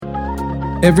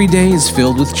Every day is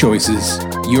filled with choices.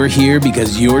 You're here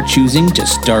because you're choosing to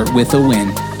start with a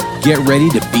win. Get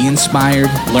ready to be inspired,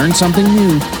 learn something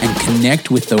new, and connect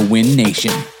with the Win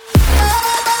Nation.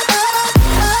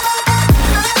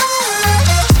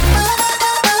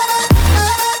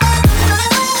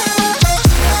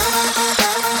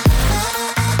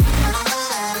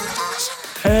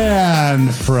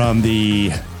 And from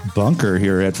the bunker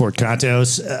here at Fort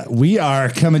Contos, we are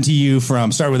coming to you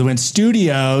from Start With a Win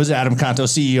Studios. Adam Contos,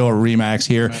 CEO of RE/MAX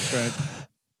here. That's right.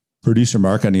 Producer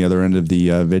Mark on the other end of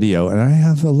the video. And I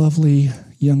have a lovely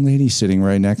young lady sitting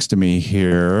right next to me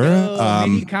here.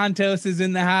 Maggie Contos is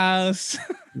in the house.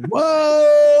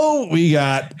 Whoa! We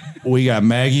got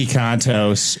Maggie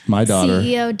Contos, my daughter.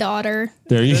 CEO daughter.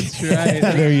 There you That's right.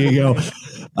 There you go.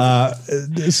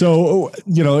 So,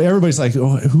 everybody's like,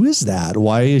 oh, who is that?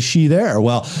 Why is she there?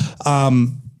 Well, I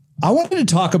wanted to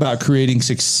talk about creating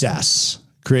success,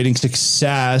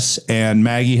 and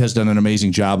Maggie has done an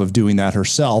amazing job of doing that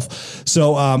herself.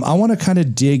 So, I want to kind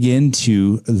of dig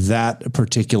into that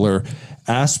particular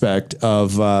aspect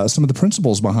of some of the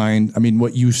principles behind,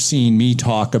 what you've seen me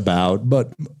talk about,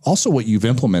 but also what you've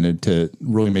implemented to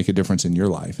really make a difference in your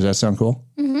life. Does that sound cool?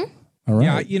 Mm-hmm. All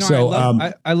right.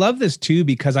 Yeah, I love this too,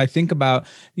 because I think about,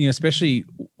 especially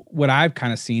what I've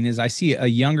kind of seen is I see a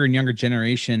younger and younger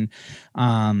generation,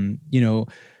 kind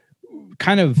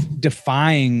of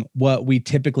defying what we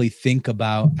typically think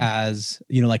about as,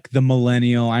 like the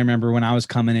millennial. I remember when I was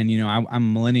coming in, I'm a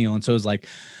millennial. And so it's like,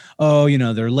 oh,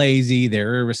 they're lazy,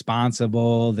 they're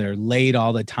irresponsible, they're late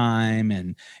all the time.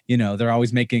 And, they're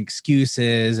always making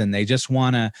excuses and they just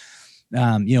want to,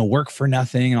 work for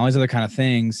nothing and all these other kind of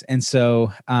things. And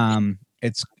so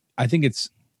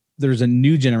there's a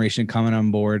new generation coming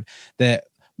on board that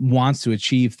wants to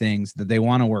achieve things, that they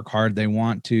want to work hard. They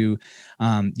want to,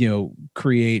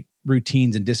 create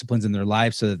routines and disciplines in their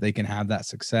life so that they can have that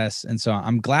success. And so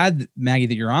I'm glad, Maggie,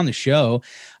 that you're on the show.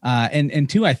 And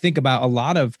two, I think about a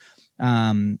lot of,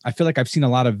 I feel like I've seen a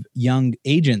lot of young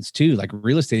agents too, like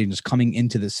real estate agents coming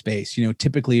into this space.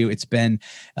 Typically it's been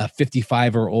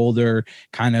 55 or older,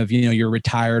 kind of, you're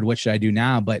retired. What should I do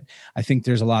now? But I think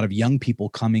there's a lot of young people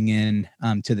coming in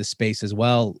to the space as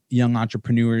well. Young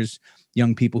entrepreneurs,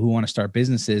 young people who want to start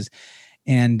businesses.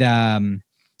 And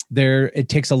it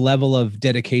takes a level of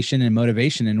dedication and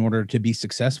motivation in order to be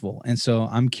successful. And so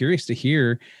I'm curious to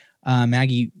hear,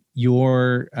 Maggie,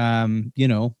 you're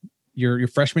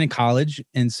freshman in college.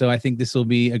 And so I think this will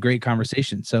be a great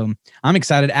conversation. So I'm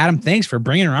excited. Adam, thanks for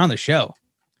bringing her on the show.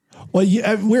 Well,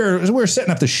 yeah, we're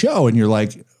setting up the show and you're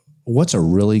like, what's a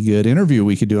really good interview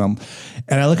we could do? And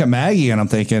I look at Maggie and I'm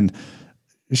thinking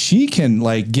she can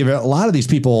give a lot of these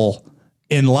people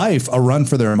in life a run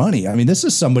for their money. This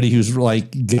is somebody who's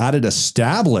got it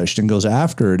established and goes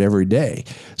after it every day.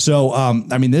 So,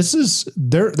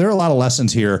 there are a lot of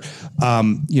lessons here.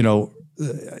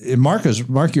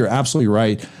 Mark, you're absolutely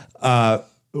right.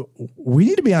 We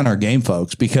need to be on our game,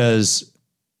 folks, because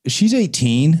she's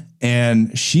 18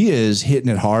 and she is hitting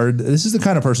it hard. This is the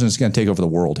kind of person that's going to take over the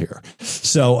world here.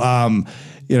 So,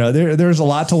 there's a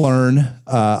lot to learn,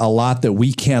 a lot that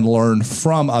we can learn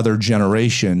from other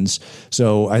generations.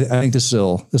 So I think this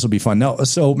will be fun. Now,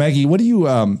 so Maggie, what do you,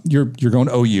 you're going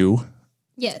to OU?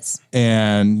 Yes.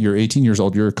 And you're 18 years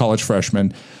old. You're a college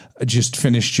freshman. Just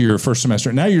finished your first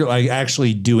semester. Now you're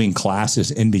actually doing classes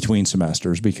in between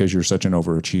semesters because you're such an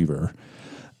overachiever.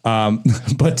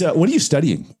 But what are you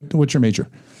studying? What's your major?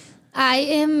 I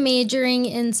am majoring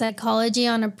in psychology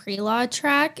on a pre-law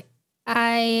track.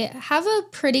 I have a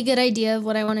pretty good idea of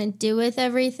what I want to do with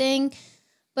everything,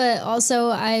 but also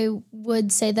I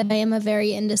would say that I am a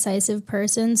very indecisive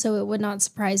person, so it would not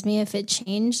surprise me if it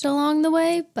changed along the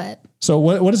way. But so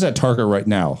what is that target right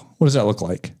now? What does that look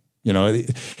like?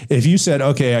 If you said,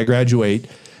 okay, I graduate,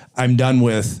 I'm done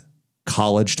with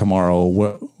college tomorrow,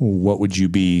 what would you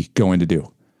be going to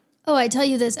do? Oh, I tell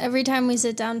you this every time we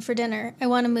sit down for dinner. I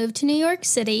want to move to New York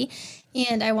City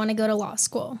and I want to go to law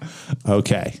school.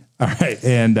 Okay. All right.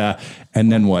 And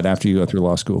then what after you go through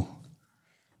law school?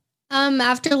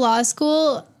 After law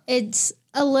school, it's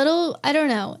a little, I don't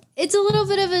know. It's a little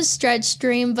bit of a stretch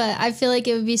dream, but I feel like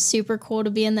it would be super cool to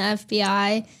be in the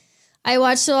FBI. I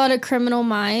watched a lot of Criminal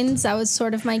Minds. That was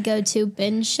sort of my go-to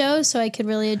binge show, so I could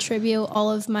really attribute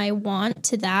all of my want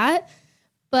to that.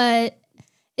 But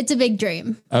it's a big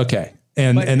dream. Okay.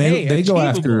 And they go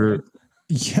after,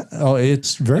 yeah, oh,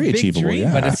 it's very achievable. Dream,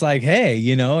 yeah. But it's like, hey,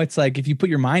 it's like if you put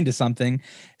your mind to something,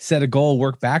 set a goal,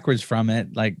 work backwards from it,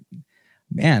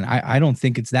 man, I don't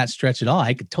think it's that stretch at all.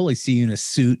 I could totally see you in a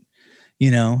suit,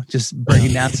 just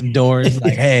breaking down some doors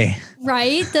like, hey.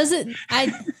 Right?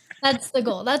 That's the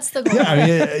goal. That's the goal. Yeah,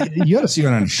 I mean, you got to see her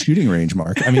on a shooting range,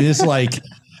 Mark. I mean, it's like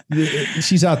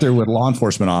she's out there with law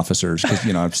enforcement officers because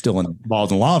I'm still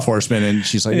involved in law enforcement, and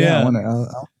she's like, "Yeah, I want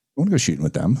to go shooting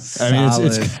with them." I mean,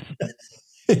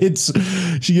 it's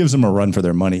she gives them a run for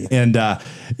their money, and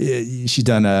she's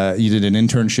done. You did an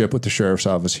internship with the sheriff's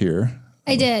office here.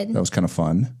 I did. That was kind of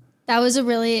fun. That was a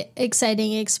really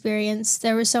exciting experience.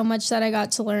 There was so much that I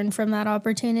got to learn from that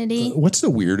opportunity. What's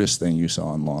the weirdest thing you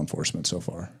saw in law enforcement so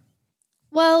far?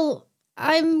 Well,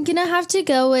 I'm going to have to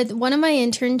go with one of my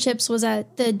internships was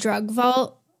at the drug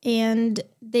vault, and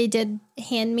they did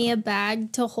hand me a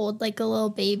bag to hold like a little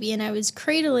baby, and I was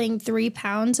cradling 3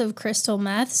 pounds of crystal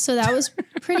meth. So that was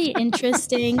pretty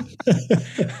interesting.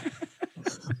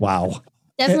 Wow.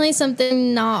 Definitely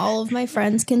something not all of my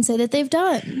friends can say that they've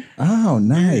done. Oh,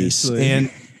 nice. And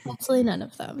hopefully none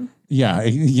of them. Yeah.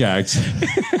 Exactly.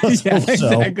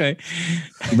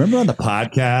 Remember on the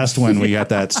podcast when we got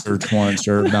that search warrant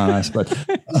served on us? But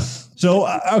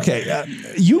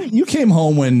you came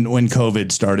home when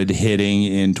COVID started hitting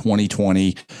in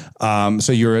 2020.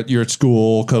 So you're at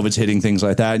school, COVID's hitting, things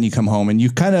like that, and you come home and you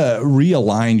kind of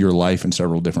realigned your life in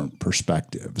several different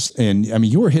perspectives. And I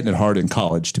mean, you were hitting it hard in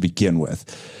college to begin with.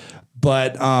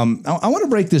 But I want to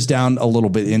break this down a little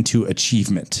bit into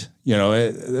achievement.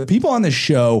 People on this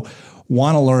show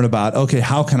want to learn about, okay,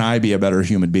 how can I be a better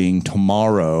human being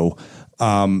tomorrow?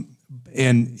 And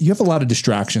you have a lot of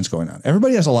distractions going on.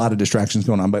 Everybody has a lot of distractions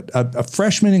going on, but a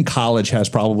freshman in college has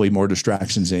probably more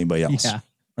distractions than anybody else. Yeah.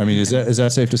 I mean, is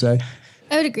that safe to say?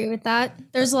 I would agree with that.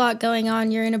 There's a lot going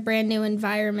on. You're in a brand new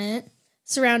environment,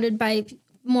 surrounded by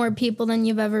more people than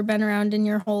you've ever been around in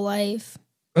your whole life.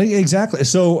 Exactly.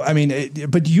 So, I mean,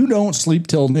 but you don't sleep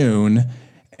till noon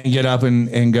and get up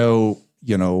and go,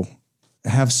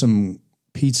 have some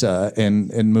pizza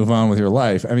and move on with your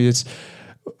life. I mean, it's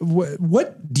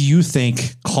what do you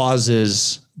think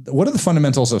what are the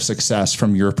fundamentals of success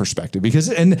from your perspective? Because,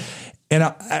 and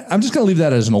I'm just going to leave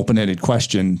that as an open-ended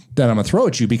question that I'm going to throw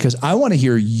at you, because I want to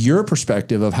hear your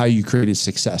perspective of how you created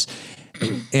success.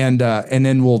 And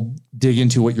then we'll dig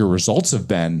into what your results have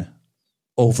been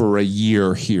over a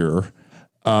year here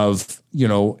of,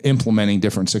 implementing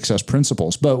different success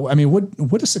principles. But I mean,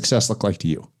 what does success look like to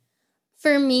you?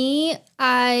 For me,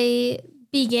 I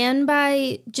began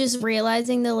by just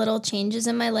realizing the little changes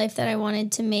in my life that I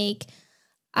wanted to make.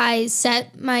 I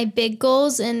set my big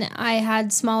goals, and I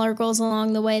had smaller goals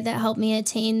along the way that helped me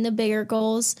attain the bigger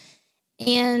goals.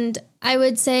 And I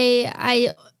would say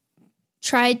I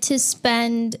tried to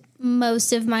spend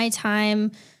most of my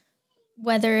time,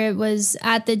 whether it was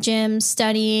at the gym,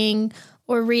 studying,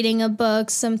 or reading a book,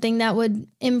 something that would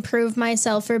improve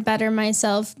myself or better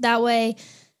myself. That way,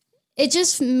 it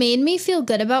just made me feel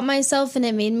good about myself, and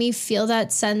it made me feel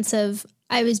that sense of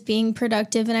I was being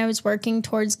productive and I was working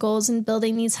towards goals and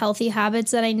building these healthy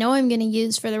habits that I know I'm going to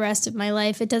use for the rest of my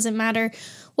life. It doesn't matter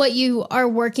what you are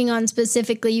working on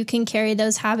specifically. You can carry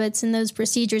those habits and those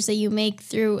procedures that you make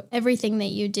through everything that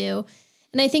you do.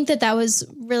 And I think that was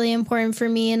really important for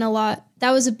me, and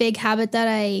that was a big habit that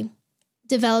I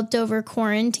developed over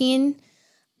quarantine.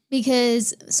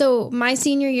 Because my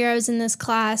senior year, I was in this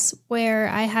class where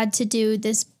I had to do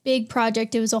this big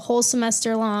project. It was a whole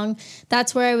semester long.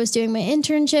 That's where I was doing my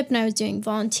internship, and I was doing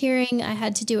volunteering. I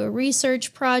had to do a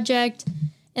research project,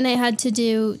 and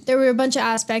there were a bunch of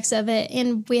aspects of it,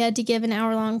 and we had to give an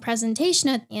hour-long presentation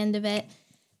at the end of it.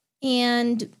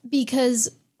 And because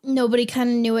nobody kind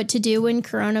of knew what to do when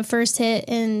Corona first hit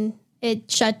and it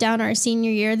shut down our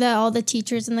senior year, that all the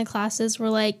teachers in the classes were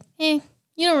like, you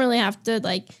don't really have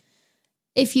to,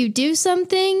 if you do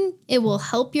something, it will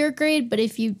help your grade, but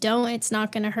if you don't, it's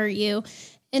not going to hurt you.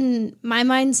 And my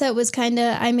mindset was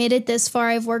I made it this far.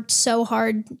 I've worked so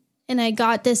hard, and I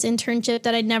got this internship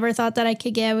that I never thought that I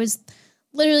could get. I was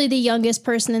literally the youngest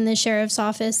person in the sheriff's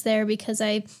office there because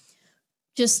I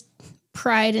just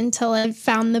pried until I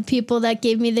found the people that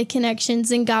gave me the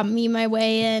connections and got me my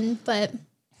way in. But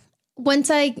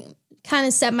once I kind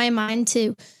of set my mind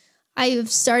to,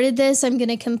 I've started this, I'm going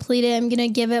to complete it, I'm going to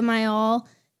give it my all.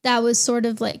 That was sort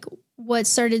of what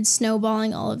started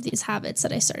snowballing all of these habits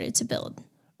that I started to build.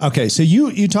 Okay. So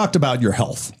you talked about your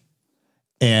health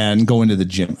and going to the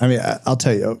gym. I mean, I'll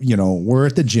tell you, we're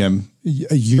at the gym.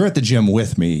 You're at the gym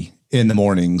with me in the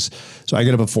mornings. So I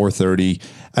get up at 4:30.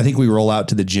 I think we roll out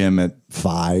to the gym at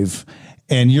 5.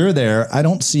 And you're there. I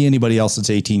don't see anybody else that's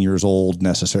 18 years old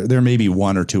necessarily. There may be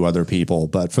one or two other people,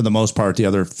 but for the most part, the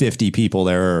other 50 people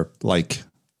there are like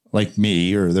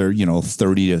me, or they're,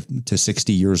 30 to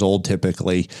 60 years old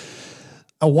typically.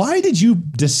 Why did you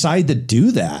decide to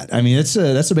do that? I mean, that's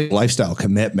a big lifestyle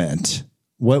commitment.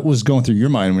 what was going through your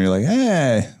mind when you're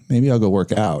like, maybe I'll go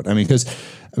work out? I mean,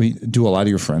 do a lot of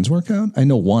your friends work out? I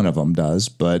know one of them does,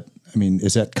 but I mean,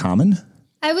 is that common?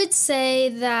 I would say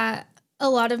that a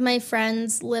lot of my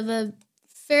friends live a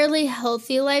fairly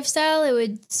healthy lifestyle.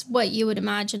 It's what you would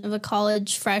imagine of a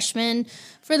college freshman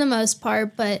for the most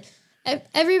part, but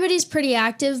everybody's pretty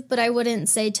active, but I wouldn't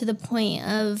say to the point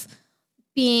of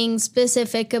being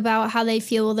specific about how they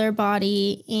feel their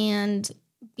body and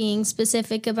being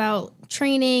specific about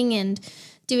training and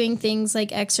doing things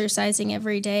like exercising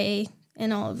every day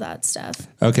and all of that stuff.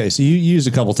 Okay. So you use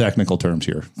a couple technical terms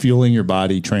here, fueling your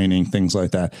body, training, things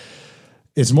like that.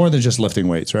 It's more than just lifting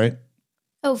weights, right?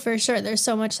 Oh, for sure. There's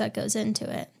so much that goes into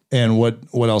it. And what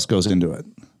else goes into it?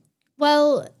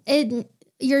 Well,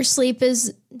 your sleep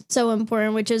is so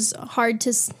important, which is hard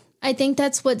to, I think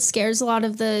that's what scares a lot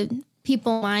of the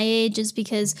people my age, is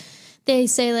because they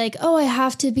say like, oh, I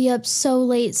have to be up so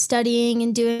late studying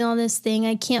and doing all this thing.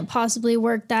 I can't possibly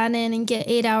work that in and get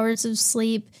 8 hours of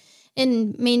sleep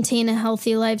and maintain a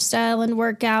healthy lifestyle and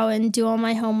work out and do all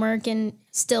my homework and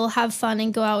still have fun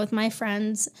and go out with my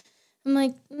friends. I'm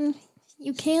like,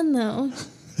 you can though.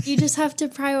 You just have to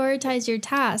prioritize your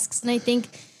tasks. And I think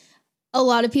a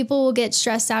lot of people will get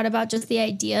stressed out about just the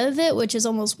idea of it, which is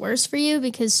almost worse for you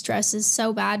because stress is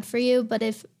so bad for you. But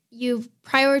if you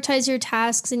prioritize your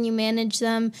tasks and you manage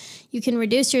them, you can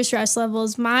reduce your stress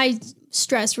levels. My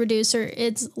stress reducer,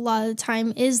 it's a lot of the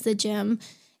time is the gym,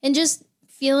 and just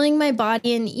feeling my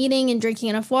body and eating and drinking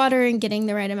enough water and getting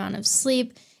the right amount of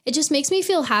sleep. It just makes me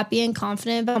feel happy and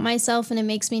confident about myself. And it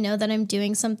makes me know that I'm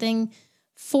doing something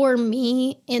for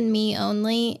me and me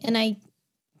only. And I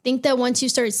think that once you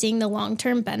start seeing the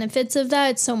long-term benefits of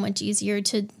that, it's so much easier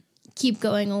to keep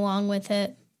going along with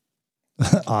it.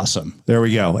 Awesome. There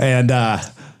we go. And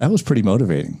that was pretty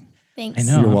motivating. Thanks.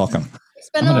 I know. You're welcome. We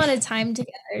spend a lot of time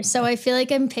together. So I feel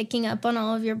like I'm picking up on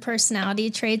all of your personality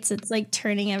traits. It's like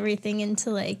turning everything into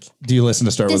like, do you listen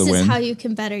to Start With a Win? This is how you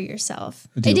can better yourself.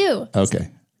 I do. Okay.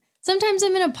 Sometimes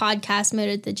I'm in a podcast mode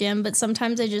at the gym, but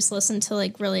sometimes I just listen to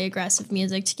like really aggressive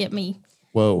music to get me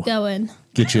going.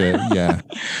 Get you, yeah.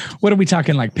 What are we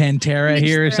talking, like Pantera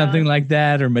here or something like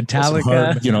that, or Metallica?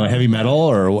 Hard, heavy metal,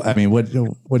 or I mean, what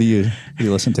do you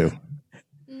listen to?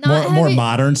 More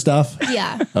modern stuff.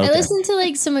 Yeah, okay. I listen to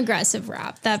like some aggressive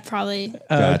rap. That probably.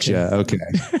 Gotcha. Okay,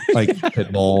 like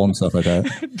Pitbull and stuff like that.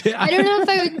 I don't know if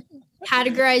I would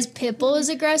categorize Pitbull as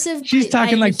aggressive. She's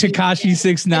talking like Tekashi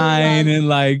 6ix9ine and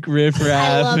like Riff Raff.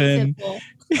 I love Pitbull.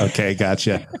 Okay,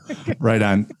 gotcha. Right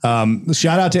on.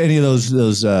 Shout out to any of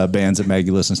those bands that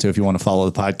Maggie listens to. If you want to follow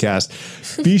the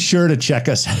podcast, be sure to check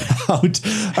us out.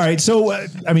 All right. So,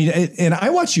 and I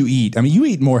watch you eat. I mean, you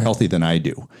eat more healthy than I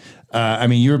do.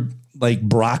 You're like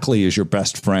broccoli is your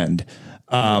best friend.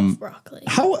 Broccoli.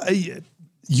 How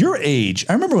your age?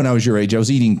 I remember when I was your age, I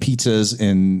was eating pizzas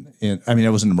I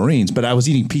was in the Marines, but I was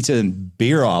eating pizza and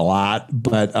beer a lot.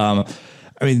 But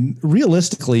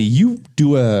realistically, you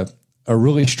do a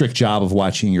really strict job of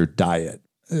watching your diet.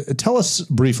 Tell us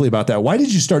briefly about that. Why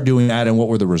did you start doing that, and what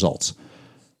were the results?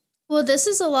 Well, this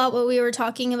is a lot what we were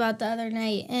talking about the other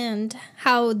night, and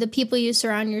how the people you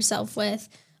surround yourself with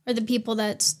are the people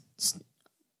that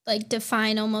like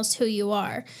define almost who you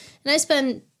are. And I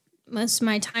spend most of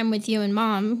my time with you and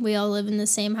Mom. We all live in the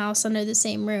same house under the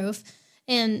same roof.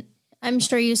 And I'm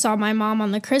sure you saw my mom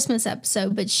on the Christmas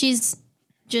episode, but she's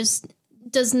just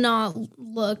does not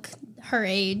look her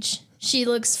age. She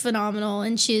looks phenomenal,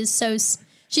 and she's so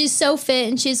fit,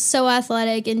 and she's so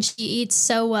athletic, and she eats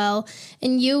so well.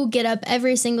 And you get up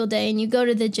every single day and you go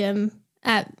to the gym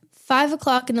at 5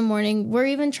 o'clock in the morning. We're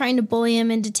even trying to bully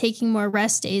him into taking more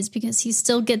rest days because he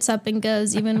still gets up and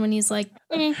goes even when he's like,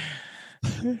 eh.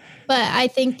 But I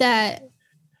think that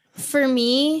for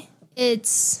me,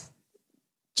 it's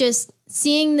just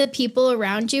seeing the people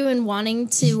around you and wanting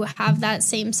to have that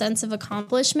same sense of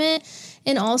accomplishment.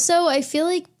 And also, I feel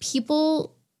like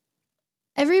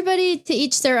everybody to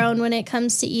each their own when it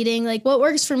comes to eating. Like, what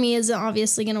works for me isn't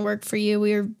obviously going to work for you.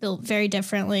 We are built very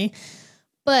differently.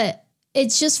 But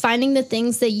it's just finding the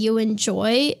things that you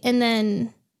enjoy and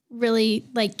then really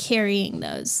like carrying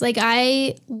those. Like,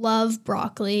 I love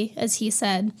broccoli, as he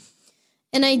said.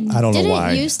 And I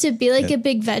didn't used to be like a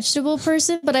big vegetable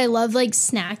person, but I love like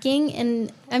snacking.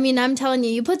 And I mean, I'm telling you,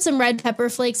 you put some red pepper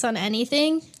flakes on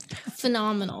anything,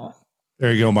 phenomenal.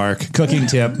 There you go, Mark. Cooking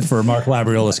tip for Mark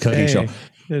Labriola's cooking show.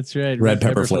 That's right. Red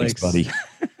pepper flakes, buddy.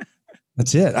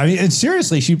 That's it. I mean, and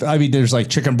seriously, there's like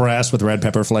chicken breast with red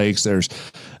pepper flakes. There's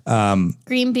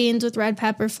green beans with red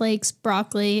pepper flakes,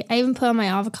 broccoli. I even put on my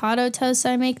avocado toast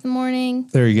I make in the morning.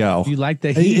 There you go. You like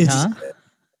the heat, huh?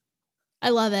 I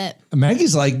love it.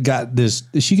 Maggie's like got this.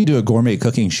 She could do a gourmet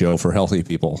cooking show for healthy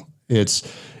people. It's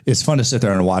fun to sit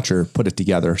there and watch her put it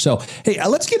together. So, hey,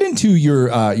 let's get into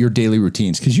your daily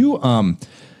routines. Cause you, I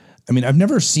mean, I've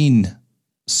never seen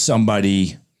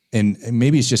somebody, and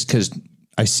maybe it's just cause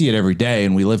I see it every day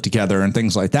and we live together and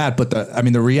things like that. But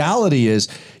the reality is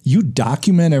you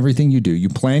document everything you do. You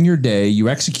plan your day, you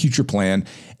execute your plan.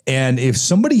 And if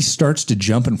somebody starts to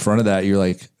jump in front of that, you're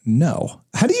like, no.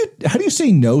 How do you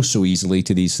say no so easily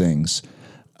to these things?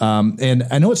 And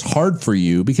I know it's hard for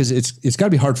you because it's got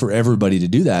to be hard for everybody to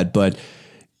do that, but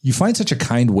you find such a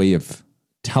kind way of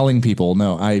telling people,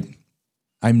 no,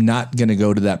 I'm not going to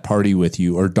go to that party with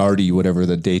you, or Darty, whatever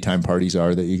the daytime parties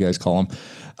are that you guys call them.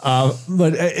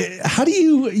 But how do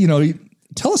you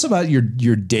tell us about your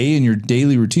day and your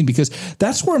daily routine? Because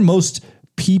that's where most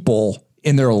people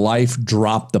in their life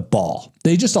drop the ball.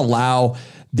 They just allow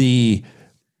the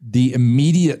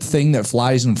immediate thing that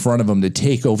flies in front of them to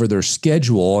take over their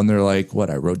schedule. And they're like,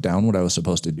 what, I wrote down what I was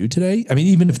supposed to do today. I mean,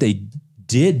 even if they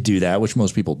did do that, which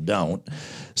most people don't.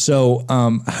 So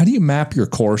how do you map your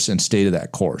course and stay to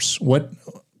that course? What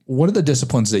are the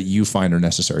disciplines that you find are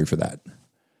necessary for that?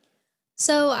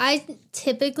 So I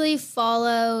typically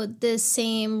follow the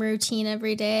same routine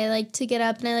every day. I like to get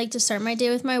up and I like to start my day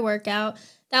with my workout.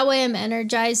 That way I'm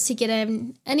energized to get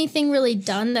anything really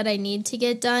done that I need to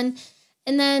get done.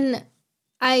 And then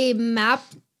I map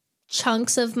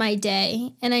chunks of my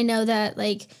day. And I know that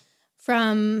like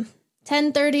from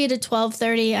 10:30 to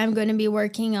 12:30, I'm going to be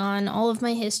working on all of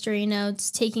my history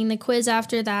notes, taking the quiz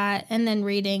after that, and then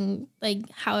reading like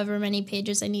however many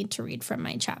pages I need to read from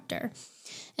my chapter.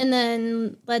 And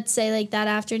then let's say like that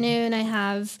afternoon, I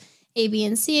have A, B,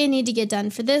 and C I need to get done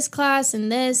for this class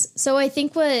and this. So I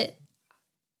think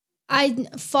I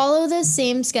follow the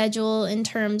same schedule in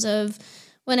terms of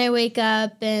when I wake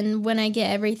up and when I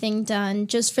get everything done,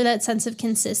 just for that sense of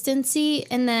consistency.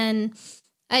 And then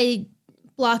I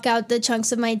block out the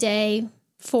chunks of my day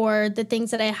for the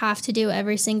things that I have to do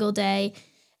every single day.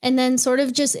 And then sort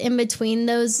of just in between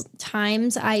those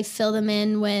times, I fill them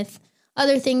in with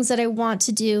other things that I want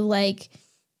to do, like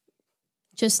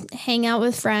just hang out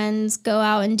with friends, go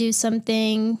out and do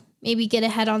something, maybe get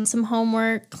ahead on some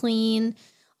homework, clean,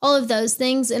 all of those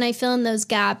things. And I fill in those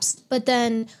gaps. But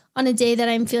then on a day that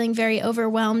I'm feeling very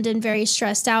overwhelmed and very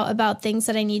stressed out about things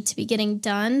that I need to be getting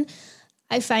done,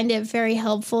 I find it very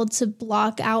helpful to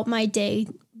block out my day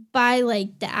by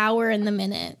like the hour and the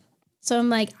minute. So I'm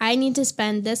like, I need to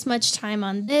spend this much time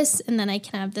on this, and then I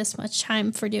can have this much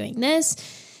time for doing this.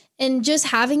 And just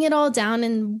having it all down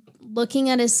and looking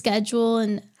at a schedule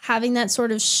and having that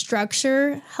sort of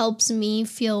structure helps me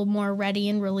feel more ready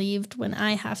and relieved when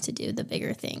I have to do the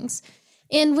bigger things.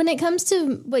 And when it comes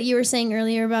to what you were saying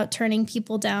earlier about turning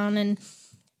people down and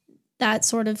that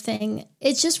sort of thing,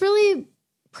 it's just really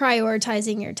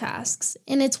prioritizing your tasks.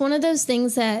 And it's one of those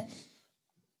things that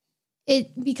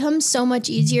it becomes so much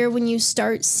easier when you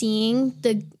start seeing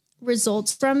the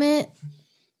results from it.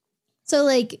 So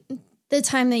like the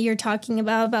time that you're talking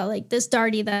about like this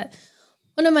Darty that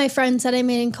one of my friends that I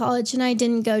made in college and I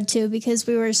didn't go to because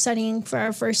we were studying for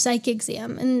our first psych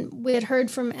exam. And we had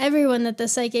heard from everyone that the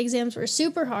psych exams were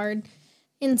super hard.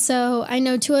 And so I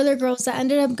know two other girls that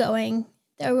ended up going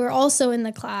that were also in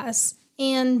the class.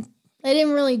 And I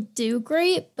didn't really do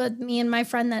great, but me and my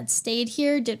friend that stayed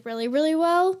here did really, really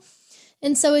well.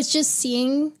 And so it's just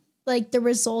seeing like the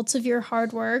results of your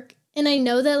hard work. And I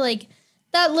know that like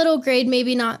that little grade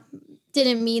maybe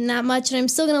didn't mean that much, and I'm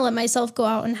still going to let myself go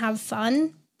out and have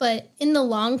fun. But in the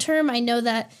long term, I know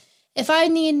that if I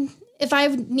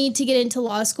need to get into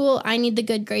law school, I need the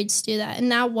good grades to do that.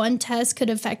 And that one test could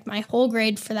affect my whole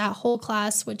grade for that whole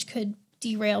class, which could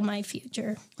derail my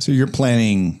future. So you're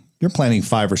planning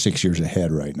 5 or 6 years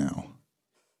ahead right now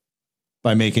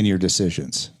by making your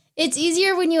decisions. It's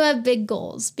easier when you have big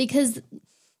goals because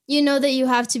you know that you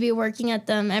have to be working at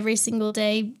them every single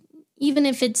day, even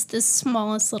if it's the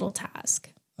smallest little task.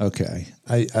 Okay.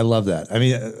 I love that. I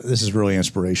mean, this is really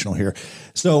inspirational here.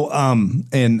 So,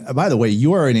 and by the way,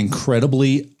 you are an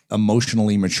incredibly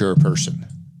emotionally mature person.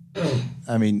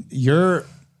 I mean, your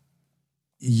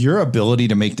ability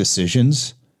to make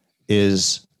decisions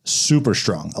is super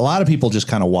strong. A lot of people just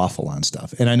kind of waffle on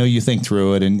stuff. And I know you think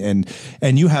through it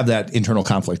and you have that internal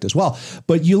conflict as well.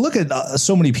 But you look at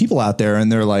so many people out there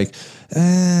and they're like,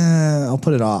 I'll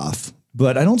put it off.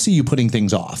 But I don't see you putting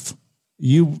things off.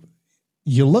 You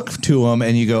look to them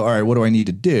and you go, all right, what do I need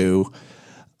to do?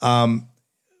 And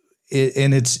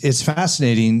it's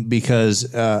fascinating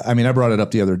because, I brought it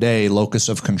up the other day, locus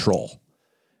of control,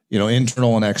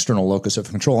 internal and external locus of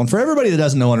control. And for everybody that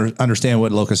doesn't understand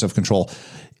what locus of control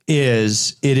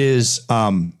is, it is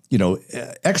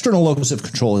external locus of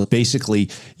control is basically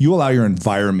you allow your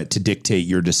environment to dictate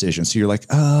your decision. So you're like,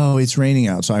 oh, it's raining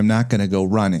out, so I'm not going to go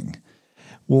running.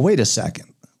 Well, wait a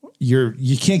second.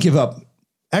 You can't give up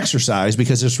exercise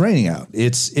because it's raining out.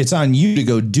 It's on you to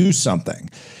go do something.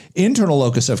 Internal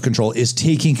locus of control is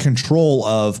taking control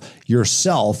of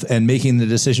yourself and making the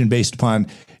decision based upon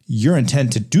your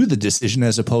intent to do the decision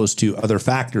as opposed to other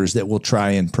factors that will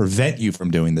try and prevent you from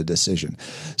doing the decision.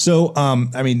 So,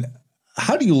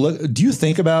 how do you look? Do you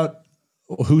think about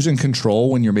who's in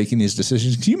control when you're making these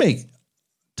decisions? Because you make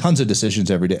tons of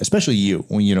decisions every day, especially you,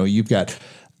 when you've got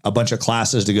a bunch of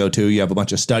classes to go to, you have a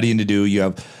bunch of studying to do, you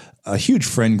have a huge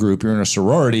friend group, you're in a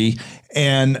sorority,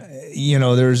 and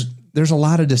there's a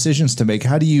lot of decisions to make.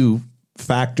 How do you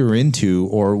factor into,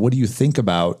 or what do you think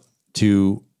about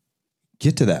to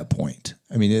get to that point?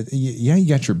 I mean, you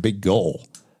got your big goal,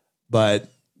 but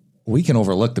we can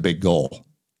overlook the big goal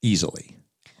easily.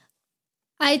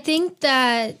 I think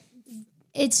that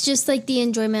it's just like the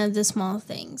enjoyment of the small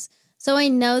things. So I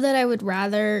know that I would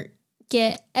rather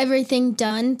get everything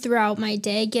done throughout my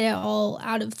day, get it all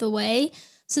out of the way,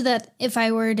 so that if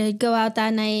I were to go out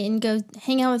that night and go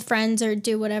hang out with friends or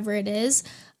do whatever it is,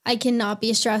 I cannot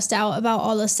be stressed out about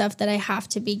all the stuff that I have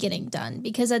to be getting done.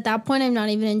 Because at that point, I'm not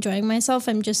even enjoying myself.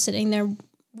 I'm just sitting there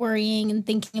worrying and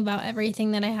thinking about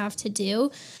everything that I have to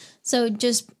do. So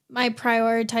just my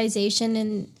prioritization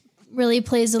and really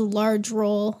plays a large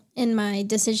role in my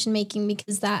decision making,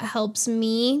 because that helps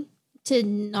me to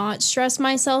not stress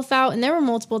myself out. And there were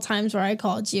multiple times where I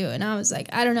called you and I was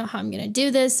like, I don't know how I'm going to do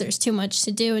this. There's too much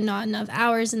to do and not enough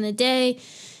hours in the day.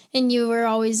 And you were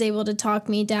always able to talk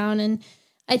me down. And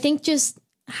I think just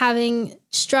having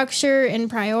structure and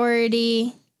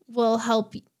priority will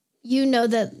help you know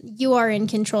that you are in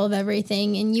control of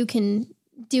everything and you can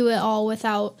do it all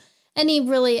without any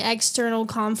really external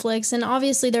conflicts. And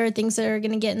obviously there are things that are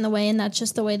going to get in the way, and that's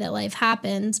just the way that life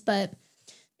happens. But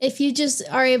if you just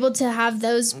are able to have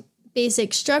those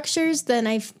basic structures, then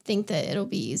I think that it'll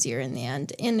be easier in the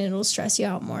end and it'll stress you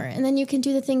out more. And then you can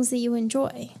do the things that you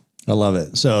enjoy. I love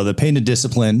it. So the pain of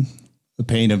discipline, the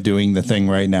pain of doing the thing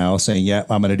right now, saying, yeah,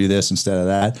 I'm going to do this instead of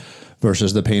that,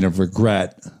 versus the pain of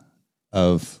regret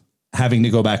of having to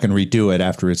go back and redo it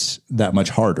after it's that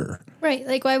much harder. Right.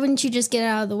 Like, why wouldn't you just get it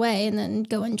out of the way and then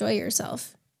go enjoy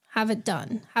yourself? Have it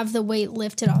done. Have the weight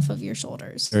lifted off of your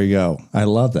shoulders. There you go. I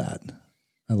love that.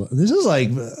 This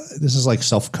is like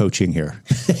self-coaching here,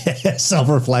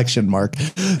 self-reflection, Mark.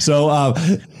 So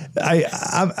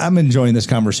I'm enjoying this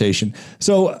conversation.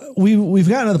 So we've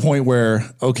gotten to the point where,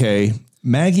 okay,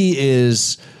 Maggie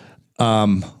is,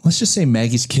 let's just say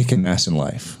Maggie's kicking ass in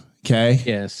life. Okay.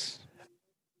 Yes.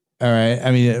 All right.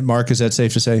 I mean, Mark, is that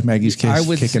safe to say Maggie's kicking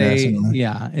ass in life?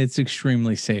 Yeah, it's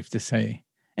extremely safe to say,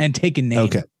 and take a name.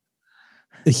 Okay.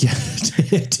 Yeah,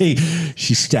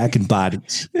 she's stacking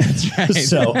bodies. That's right.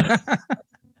 So,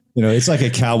 it's like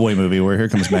a cowboy movie where here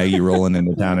comes Maggie rolling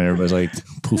into town and everybody's like,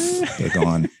 poof, they're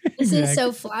gone. This is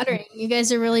so flattering. You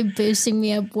guys are really boosting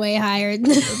me up way higher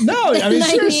than, no, I mean,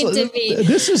 seriously, I need to be.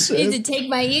 This is I need to take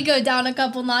my ego down a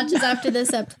couple notches after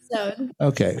this episode.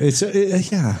 Okay.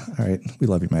 Yeah. All right. We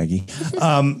love you, Maggie.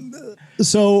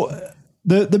 So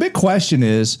the big question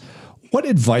is, what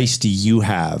advice do you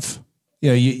have?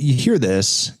 You hear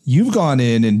this, you've gone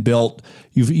in and built,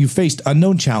 you've faced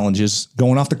unknown challenges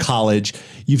going off to college.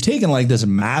 You've taken like this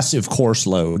massive course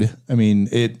load. I mean,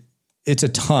 it's a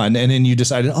ton. And then you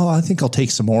decided, I think I'll take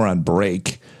some more on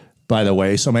break, by the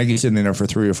way. So Maggie's sitting there for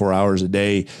 3 or 4 hours a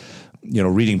day,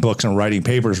 reading books and writing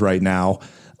papers right now,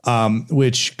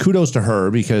 which kudos to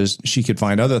her, because she could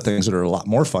find other things that are a lot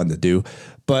more fun to do.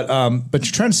 But you're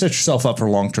trying to set yourself up for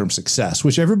long-term success,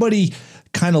 which everybody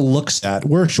kind of looks at.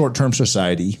 We're a short-term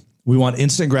society. We want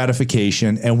instant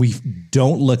gratification, and we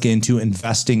don't look into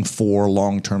investing for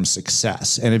long-term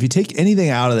success. And if you take anything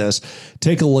out of this,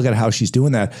 take a look at how she's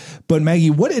doing that. But Maggie,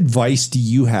 what advice do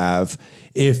you have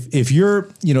if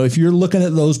you're looking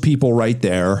at those people right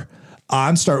there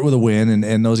on Start With a Win,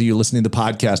 and those of you listening to the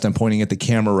podcast, I'm pointing at the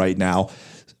camera right now.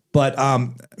 But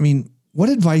what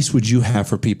advice would you have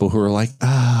for people who are like,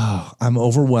 I'm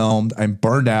overwhelmed, I'm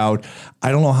burned out,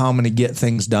 I don't know how I'm going to get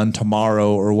things done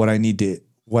tomorrow, or what I need to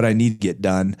get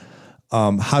done.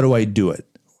 How do I do it?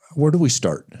 Where do we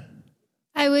start?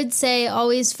 I would say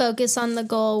always focus on the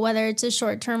goal, whether it's a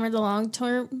short-term or the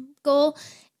long-term goal,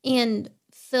 and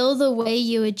fill the way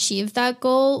you achieve that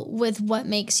goal with what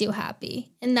makes you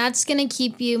happy. And that's going to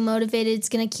keep you motivated. It's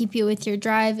going to keep you with your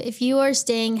drive. If you are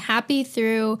staying happy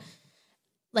through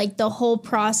like the whole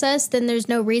process, then there's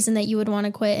no reason that you would want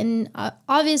to quit. And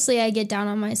obviously I get down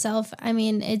on myself. I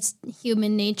mean, it's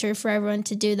human nature for everyone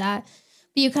to do that.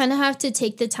 But you kind of have to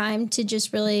take the time to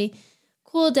just really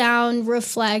cool down,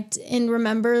 reflect, and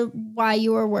remember why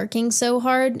you are working so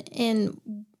hard and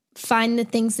find the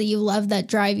things that you love that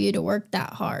drive you to work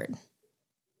that hard.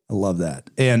 I love that.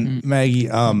 And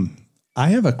Maggie, I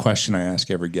have a question I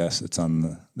ask every guest that's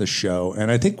on the show.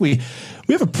 And I think we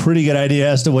have a pretty good idea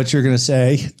as to what you're going to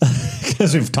say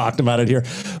because we've talked about it here.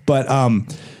 But,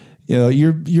 you know,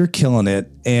 you're killing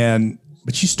it.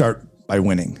 But you start by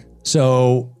winning.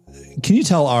 So can you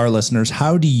tell our listeners,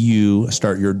 how do you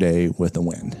start your day with a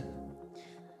win?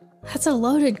 That's a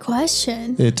loaded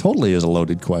question. It totally is a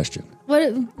loaded question.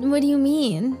 What do you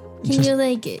mean? Can you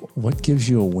like... What gives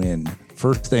you a win?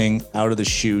 First thing out of the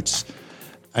chutes.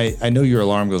 I know your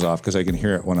alarm goes off because I can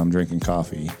hear it when I'm drinking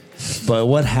coffee. But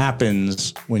what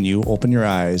happens when you open your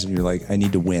eyes and you're like, I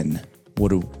need to win?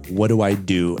 What do I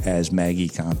do as Maggie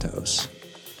Contos?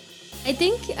 I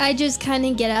think I just kind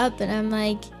of get up and I'm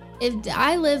like, if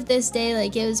I live this day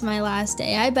like it was my last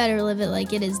day, I better live it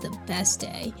like it is the best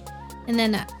day. And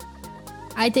then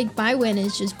I think my win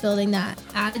is just building that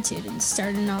attitude and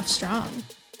starting off strong.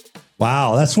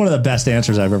 Wow, that's one of the best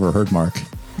answers I've ever heard, Mark.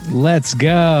 Let's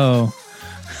go.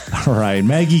 All right,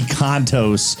 Maggie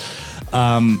Contos.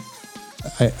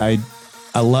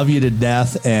 I love you to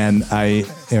death, and I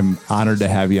am honored to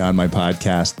have you on my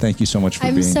podcast. Thank you so much for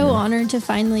being here. I'm so honored to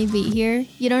finally be here.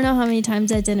 You don't know how many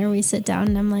times at dinner we sit down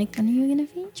and I'm like, when are you going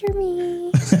to feature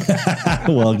me?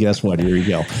 Well, guess what? Here you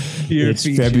go. It's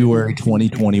February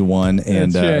 2021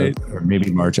 and right. Or maybe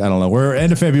March. I don't know. We're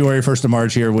end of February, 1st of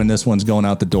March here when this one's going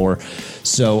out the door.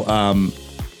 So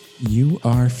you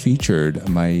are featured,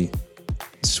 my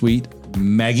sweet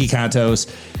Maggie Contos.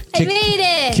 I made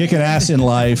it. Kicking ass in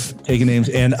life, taking names.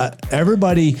 And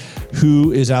everybody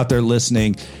who is out there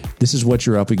listening, this is what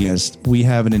you're up against. We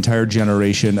have an entire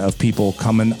generation of people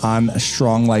coming on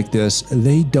strong like this.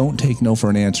 They don't take no for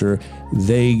an answer.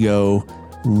 They go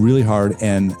really hard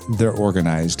and they're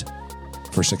organized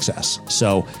for success.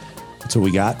 So that's what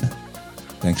we got.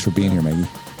 Thanks for being here, Maggie.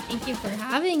 Thank you for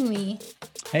having me.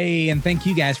 Hey, and thank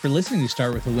you guys for listening to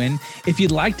Start With a Win. If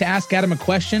you'd like to ask Adam a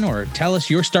question or tell us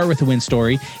your Start With a Win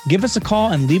story, give us a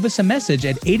call and leave us a message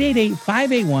at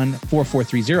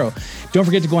 888-581-4430. Don't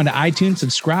forget to go onto iTunes,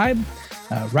 subscribe,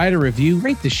 write a review,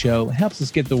 rate the show. It helps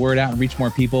us get the word out and reach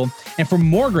more people. And for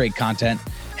more great content,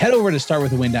 head over to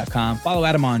startwithawin.com. Follow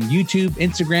Adam on YouTube,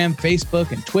 Instagram,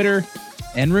 Facebook, and Twitter.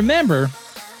 And remember,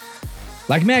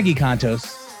 like Maggie Contos,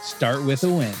 start with a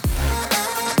win.